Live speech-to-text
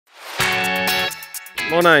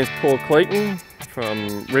My name's Paul Clayton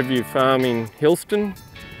from Riverview Farm in Hillston.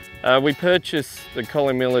 We purchased the Collier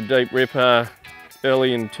and Miller Deep Ripper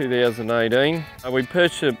early in 2018. We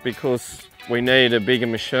purchased it because we needed a bigger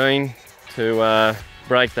machine to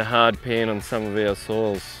break the hard pan on some of our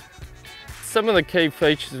soils. Some of the key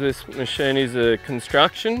features of this machine is the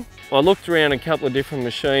construction. I looked around a couple of different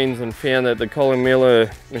machines and found that the Collier and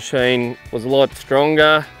Miller machine was a lot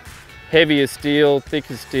stronger, heavier steel,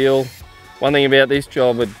 thicker steel. One thing about this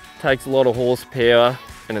job, it takes a lot of horsepower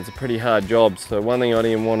and it's a pretty hard job, so one thing I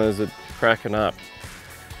didn't want is it cracking up.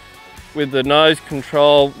 With the nose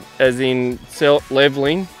control, as in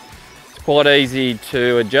levelling, it's quite easy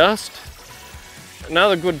to adjust.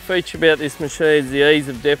 Another good feature about this machine is the ease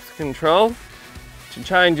of depth control. To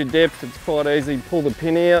change the depth, it's quite easy. Pull the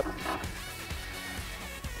pin out.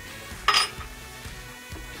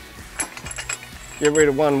 Get rid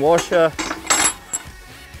of one washer,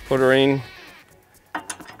 put her in.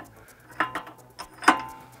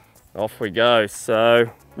 Off we go. So,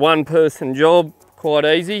 one person job, quite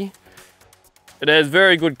easy. It has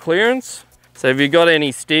very good clearance. So if you've got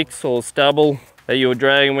any sticks or stubble that you're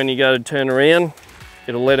dragging when you go to turn around,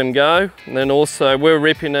 it'll let them go. And then also, we're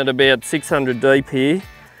ripping at about 600 deep here,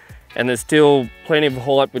 and there's still plenty of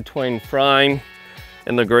height between frame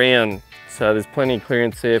and the ground. So there's plenty of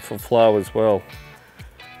clearance there for flow as well.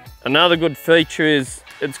 Another good feature is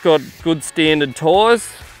it's got good standard tyres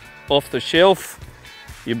off the shelf.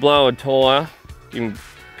 You blow a tyre, you can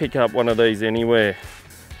pick up one of these anywhere.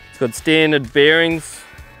 It's got standard bearings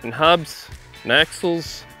and hubs and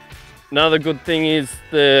axles. Another good thing is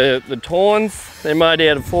the tines. They're made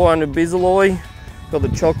out of 400 bisalloy. Got the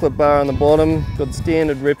chocolate bar on the bottom, got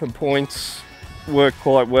standard ripper points, work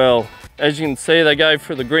quite well. As you can see, they go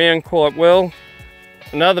through the ground quite well.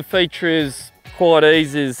 Another feature is quite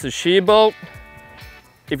easy is the shear bolt.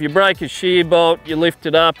 If you break a shear bolt, you lift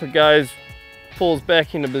it up, it falls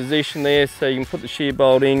back into position there, so you can put the shear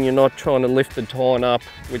bolt in. You're not trying to lift the tine up,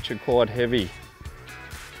 which are quite heavy.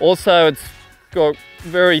 Also, it's got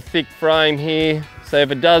very thick frame here, so if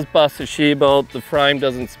it does bust a shear bolt, the frame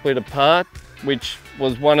doesn't split apart, which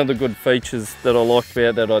was one of the good features that I liked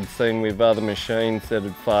about that I'd seen with other machines that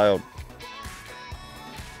had failed.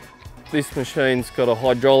 This machine's got a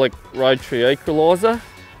hydraulic rotary equaliser,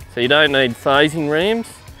 so you don't need phasing rams.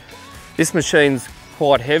 This machine's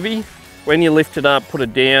quite heavy. When you lift it up, put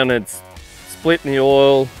it down, it's splitting the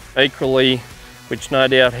oil equally, which no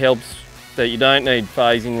doubt helps that you don't need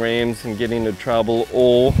phasing rams and get into trouble,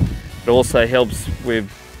 or it also helps with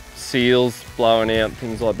seals blowing out,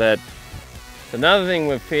 things like that. Another thing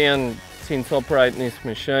we've found since operating this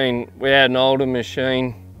machine, we had an older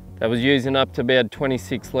machine that was using up to about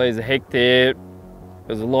 26 litres a hectare. It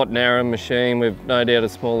was a lot narrower machine with no doubt a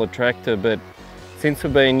smaller tractor, but since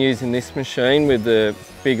we've been using this machine with the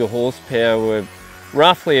bigger horsepower, we're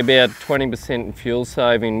roughly about 20% in fuel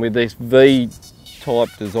saving with this V-type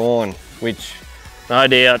design, which no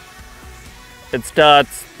doubt it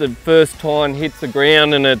starts, the first tine hits the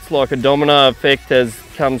ground and it's like a domino effect as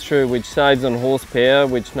comes through, which saves on horsepower,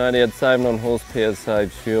 which no doubt saving on horsepower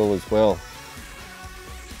saves fuel as well.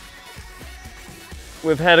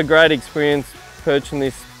 We've had a great experience purchasing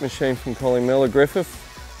this machine from Collier and Miller Griffith.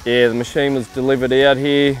 Yeah, the machine was delivered out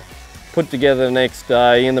here, put together the next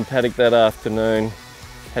day in the paddock that afternoon.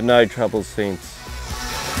 Had no trouble since.